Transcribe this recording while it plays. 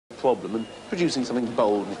problem and producing something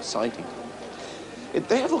bold and exciting. It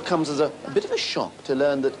therefore comes as a bit of a shock to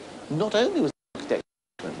learn that not only was the architect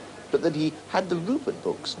excellent, but that he had the Rupert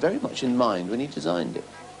books very much in mind when he designed it.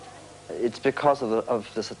 It's because of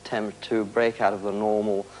this attempt to break out of the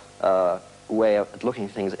normal way of looking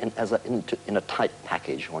at things in a tight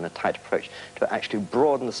package or in a tight approach, to actually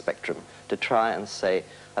broaden the spectrum, to try and say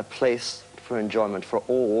a place for enjoyment for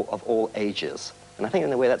all ages. And I think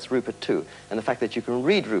in a way that's Rupert too, and the fact that you can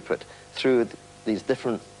read Rupert through these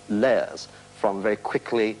different layers, from very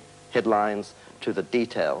quickly headlines to the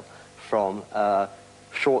detail, from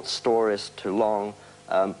short stories to long,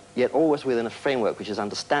 yet always within a framework which is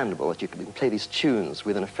understandable, that you can play these tunes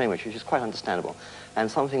within a framework which is quite understandable,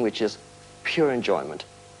 and something which is pure enjoyment,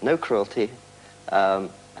 no cruelty,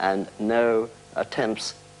 and no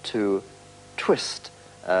attempts to twist.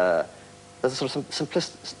 There's a sort of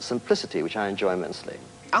simplicity which I enjoy immensely.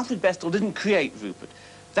 Alfred Bestall didn't create Rupert.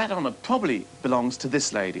 That honour probably belongs to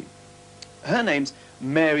this lady. Her name's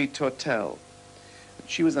Mary Tortel.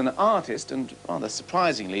 She was an artist and, rather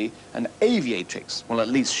surprisingly, an aviatrix. Well, at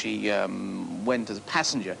least she went as a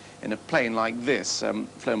passenger in a plane like this,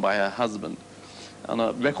 flown by her husband, on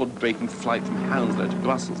a record-breaking flight from Hounslow to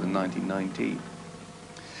Brussels in 1919.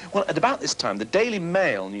 Well, at about this time, the Daily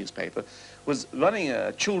Mail newspaper was running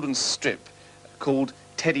a children's strip called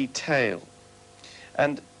Teddy Tail.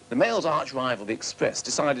 And the Mail's arch-rival, the Express,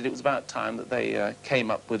 decided it was about time that they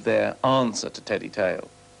came up with their answer to Teddy Tail.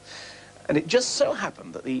 And it just so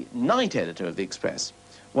happened that the night editor of the Express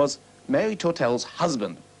was Mary Tortel's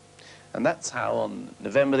husband. And that's how, on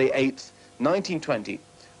November the 8th, 1920,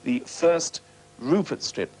 the first Rupert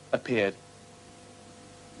strip appeared.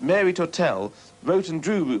 Mary Tortel wrote and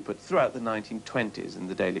drew Rupert throughout the 1920s in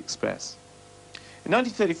the Daily Express. In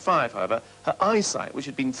 1935, however, her eyesight, which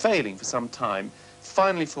had been failing for some time,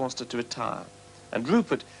 finally forced her to retire, and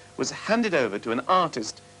Rupert was handed over to an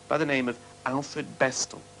artist by the name of Alfred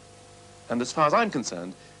Bestall. And as far as I'm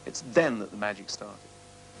concerned, it's then that the magic started.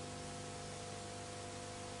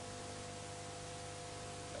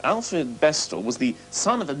 Alfred Bestall was the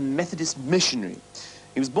son of a Methodist missionary.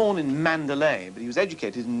 He was born in Mandalay, but he was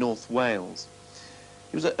educated in North Wales.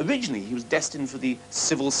 Originally, he was destined for the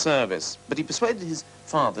civil service, but he persuaded his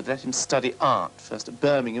father to let him study art, first at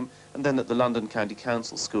Birmingham and then at the London County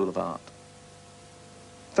Council School of Art.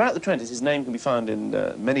 Throughout the 20s, his name can be found in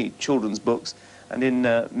many children's books and in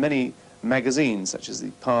many magazines, such as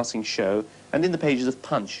The Passing Show, and in the pages of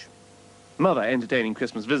Punch. Mother, entertaining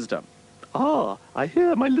Christmas visitor. Ah, I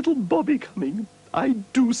hear my little Bobby coming. I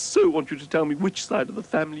do so want you to tell me which side of the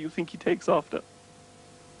family you think he takes after.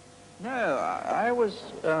 No,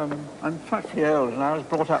 I'm frightfully old, and I was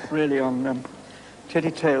brought up really on Teddy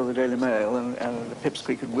Tail, the Daily Mail, and the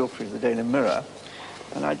Pipsqueak and Wilfrid, the Daily Mirror.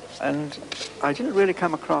 And I didn't really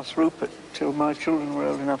come across Rupert till my children were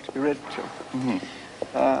old enough to be read to.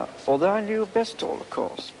 Mm-hmm. Although I knew Bestall, of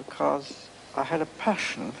course, because I had a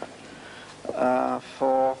passion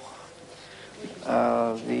for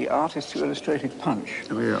the artist who illustrated Punch.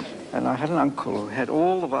 Oh, yeah. And I had an uncle who had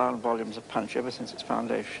all the violent volumes of Punch ever since its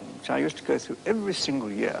foundation, which I used to go through every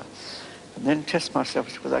single year and then test myself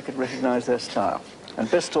as to whether I could recognize their style. And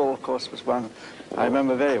Bestall, of course, was one I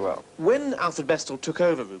remember very well. When Alfred Bestall took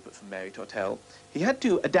over Rupert from Mary Tortel, he had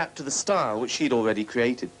to adapt to the style which she'd already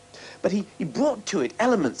created. But he brought to it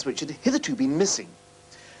elements which had hitherto been missing.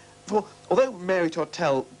 For although Mary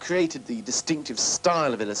Tortel created the distinctive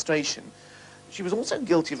style of illustration, she was also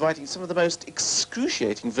guilty of writing some of the most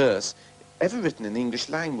excruciating verse ever written in the English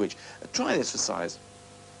language. Try this for size.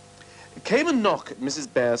 It came a knock at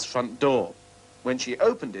Mrs. Bear's front door. When she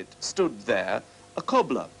opened it, stood there a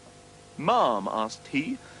cobbler. "Ma'am," asked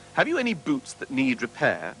he, "have you any boots that need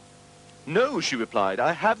repair?" "No," she replied,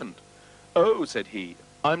 "I haven't." "Oh," said he,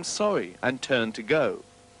 "I'm sorry," and turned to go.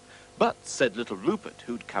 "But," said little Rupert,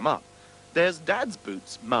 who'd come up, "there's Dad's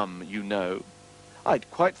boots, Mum, you know."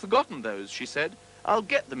 "I'd quite forgotten those," she said. "I'll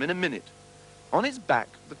get them in a minute." On his back,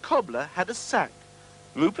 the cobbler had a sack.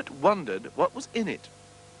 Rupert wondered what was in it.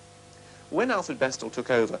 When Alfred Bestall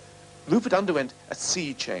took over, Rupert underwent a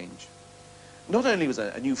sea change. Not only was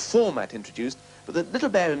a new format introduced, but the little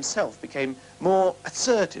bear himself became more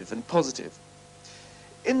assertive and positive.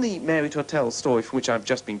 In the Mary Tortel story from which I've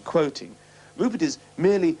just been quoting, Rupert is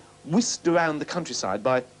merely whisked around the countryside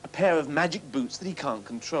by a pair of magic boots that he can't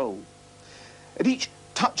control. At each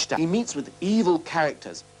touchdown, he meets with evil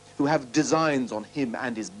characters who have designs on him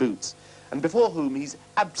and his boots, and before whom he's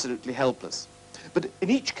absolutely helpless. But in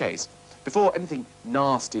each case, before anything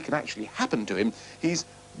nasty can actually happen to him, he's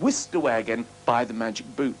whisked away again by the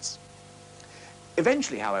magic boots.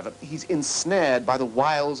 Eventually, however, he's ensnared by the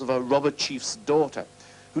wiles of a robber chief's daughter,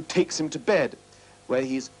 who takes him to bed, where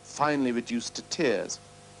he is finally reduced to tears,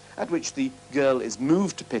 at which the girl is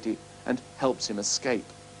moved to pity and helps him escape.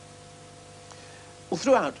 Well,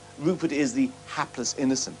 throughout, Rupert is the hapless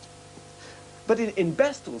innocent. But in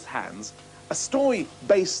Bestall's hands, a story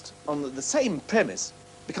based on the same premise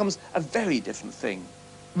becomes a very different thing.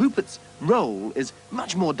 Rupert's role is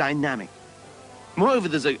much more dynamic. Moreover,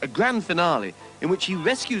 there's a grand finale in which he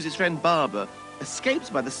rescues his friend Barbara, escapes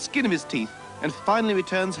by the skin of his teeth, and finally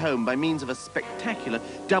returns home by means of a spectacular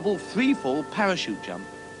double free-fall parachute jump.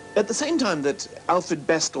 At the same time that Alfred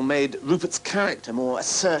Bestall made Rupert's character more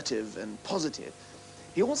assertive and positive,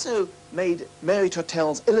 he also made Mary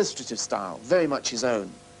Tortell's illustrative style very much his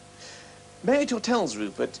own. Mary Tortell's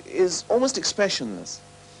Rupert is almost expressionless,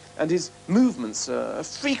 and his movements are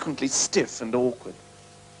frequently stiff and awkward.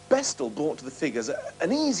 Bestall brought to the figures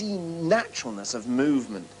an easy naturalness of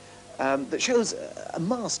movement that shows a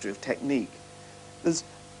mastery of technique. There's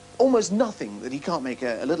almost nothing that he can't make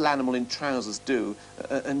a little animal in trousers do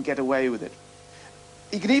and get away with it.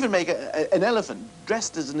 He can even make an elephant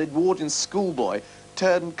dressed as an Edwardian schoolboy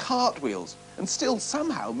turn cartwheels and still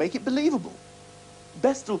somehow make it believable.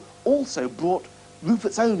 Bestall also brought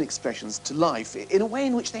Rupert's own expressions to life in a way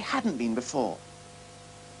in which they hadn't been before.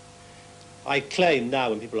 I claim now,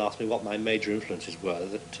 when people ask me what my major influences were,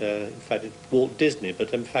 that in fact it's Walt Disney,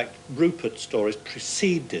 but in fact Rupert's stories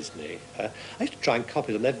precede Disney. I used to try and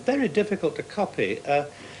copy them. They're very difficult to copy.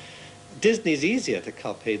 Disney's easier to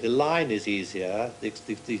copy. The line is easier.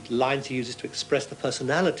 The lines he uses to express the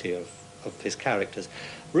personality of his characters.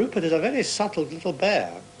 Rupert is a very subtle little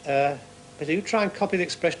bear. But if you try and copy the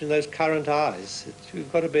expression in those current eyes,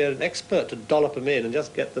 you've got to be an expert to dollop them in and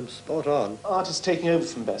just get them spot on. Artists taking over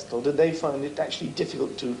from Bestall, did they find it actually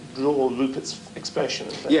difficult to draw Rupert's expression?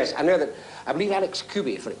 Yes, I know that. I believe Alex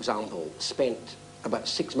Kuby, for example, spent about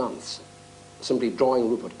 6 months simply drawing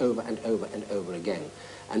Rupert over and over and over again.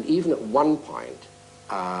 And even at one point,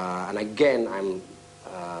 and again I'm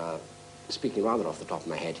speaking rather off the top of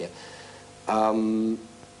my head here,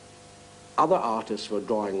 other artists were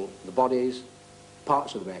drawing the bodies,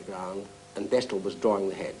 parts of the background, and Bestall was drawing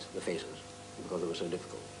the heads, the faces, because they were so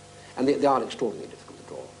difficult. And they are extraordinarily difficult to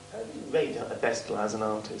draw. How do you rate Bestall as an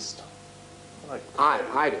artist?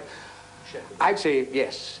 I do. Shepherd. I'd say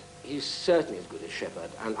yes. He's certainly as good as Shepherd,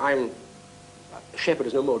 and Shepherd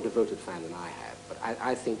is no more devoted fan than I have, but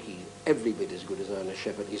I think he's every bit as good as Ernest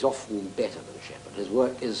Shepherd. He's often better than Shepherd. His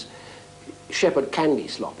work is... Shepherd can be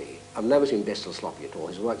sloppy. I've never seen Bestall sloppy at all.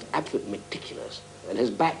 His work's absolutely meticulous, and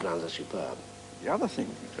his backgrounds are superb. The other thing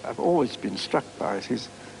I've always been struck by is his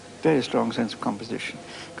very strong sense of composition,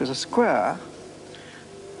 because a square,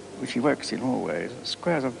 which he works in always, a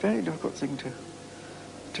square is a very difficult thing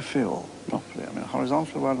to fill properly. I mean, a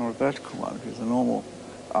horizontal one or a vertical one, which is the normal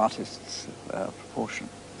artist's proportion.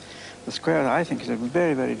 The square, I think, is a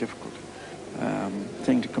very, very difficult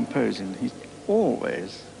thing to compose in. He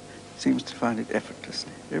always seems to find it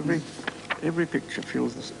effortlessly. Every picture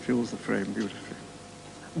fills the frame beautifully.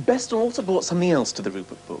 Bestall also brought something else to the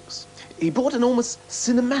Rupert books. He brought an almost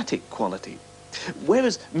cinematic quality.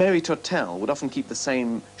 Whereas Mary Tortell would often keep the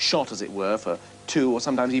same shot, as it were, for 2 or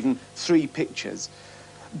sometimes even 3 pictures,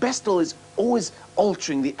 Bestall is always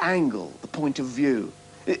altering the angle, the point of view.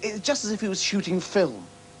 It's just as if he was shooting film.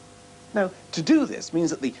 Now, to do this means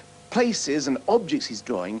that the places and objects he's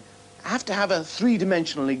drawing have to have a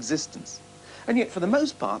 3-dimensional existence. And yet, for the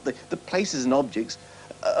most part, the places and objects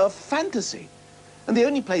are fantasy. And the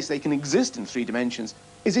only place they can exist in 3 dimensions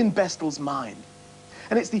is in Bestall's mind.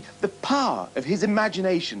 And it's the power of his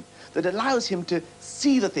imagination that allows him to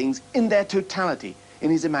see the things in their totality in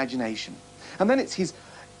his imagination. And then it's his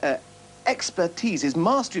expertise, his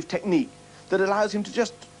mastery of technique, that allows him to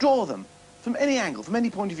just draw them from any angle, from any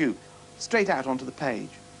point of view, straight out onto the page.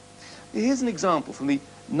 Here's an example from the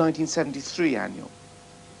 1973 annual.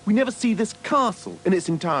 We never see this castle in its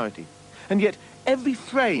entirety, and yet every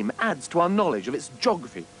frame adds to our knowledge of its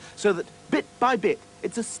geography, so that bit by bit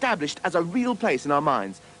it's established as a real place in our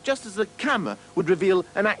minds, just as the camera would reveal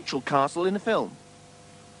an actual castle in a film.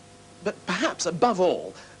 But perhaps above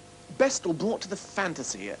all, Bestall brought to the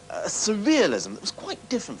fantasy a surrealism that was quite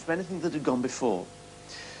different from anything that had gone before.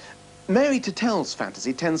 Mary Tortell's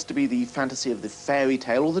fantasy tends to be the fantasy of the fairy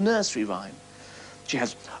tale or the nursery rhyme. She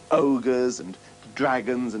has ogres and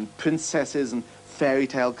dragons and princesses and fairy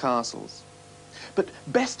tale castles. But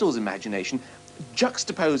Bestall's imagination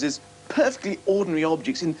juxtaposes perfectly ordinary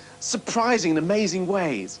objects in surprising and amazing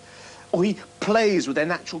ways. Or he plays with their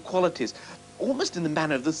natural qualities, almost in the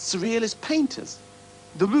manner of the surrealist painters.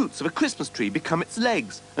 The roots of a Christmas tree become its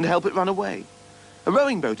legs and help it run away. A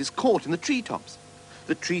rowing boat is caught in the treetops.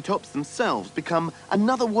 the treetops themselves become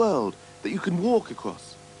another world that you can walk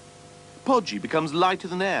across. Podgy becomes lighter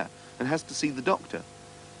than air and has to see the doctor.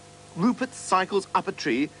 Rupert cycles up a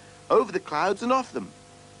tree, over the clouds and off them.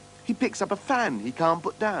 He picks up a fan he can't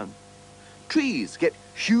put down. Trees get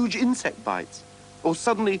huge insect bites, or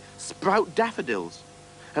suddenly sprout daffodils,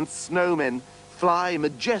 and snowmen fly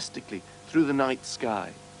majestically through the night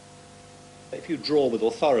sky. If you draw with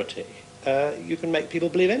authority, you can make people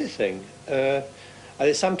believe anything.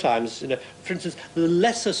 Sometimes, for instance, the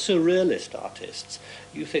lesser surrealist artists,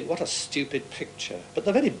 you think, what a stupid picture. But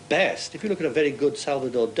the very best, if you look at a very good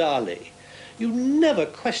Salvador Dali, you never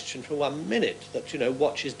question for 1 minute that,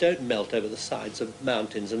 watches don't melt over the sides of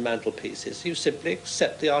mountains and mantelpieces. You simply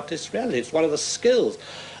accept the artist's reality. It's one of the skills.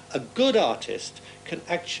 A good artist can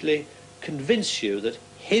actually convince you that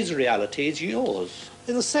his reality is yours.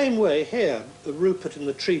 In the same way here, Rupert in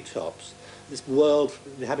the treetops, this world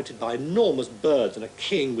inhabited by enormous birds and a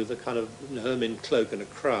king with a kind of ermine cloak and a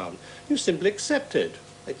crown, you simply accept it.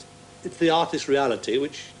 It's the artist's reality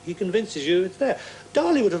which he convinces you it's there.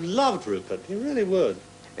 Dali would have loved Rupert, he really would.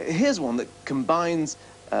 Here's one that combines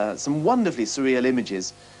some wonderfully surreal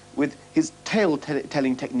images with his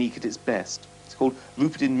tale-telling technique at its best. It's called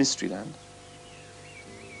Rupert in Mysteryland.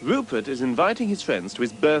 Rupert is inviting his friends to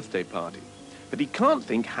his birthday party, but he can't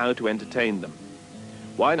think how to entertain them.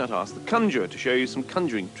 Why not ask the conjurer to show you some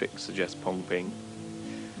conjuring tricks, suggests Pong Ping.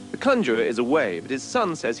 The conjurer is away, but his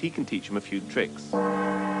son says he can teach him a few tricks.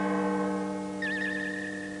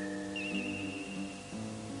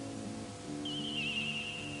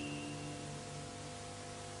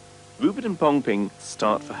 Rupert and Pong Ping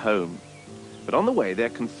start for home, but on the way they're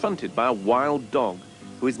confronted by a wild dog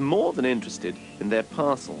who is more than interested in their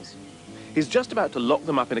parcels. He's just about to lock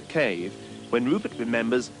them up in a cave when Rupert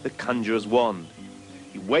remembers the conjurer's wand.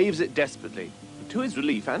 He waves it desperately, and to his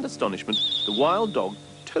relief and astonishment, the wild dog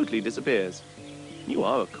totally disappears. You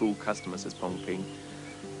are a cool customer, says Pong Ping.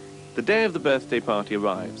 The day of the birthday party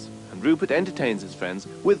arrives, and Rupert entertains his friends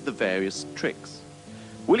with the various tricks.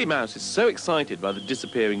 Willie Mouse is so excited by the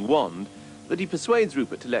disappearing wand that he persuades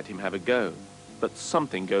Rupert to let him have a go. But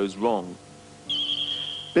something goes wrong.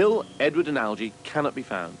 Bill, Edward and Algy cannot be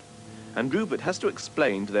found, and Rupert has to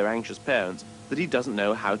explain to their anxious parents that he doesn't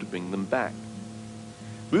know how to bring them back.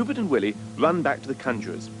 Rupert and Willie run back to the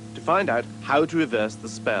conjurer's to find out how to reverse the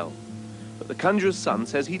spell, but the conjurer's son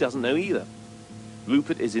says he doesn't know either.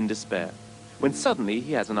 Rupert is in despair, when suddenly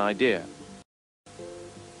he has an idea.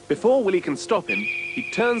 Before Willie can stop him, he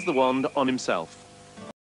turns the wand on himself.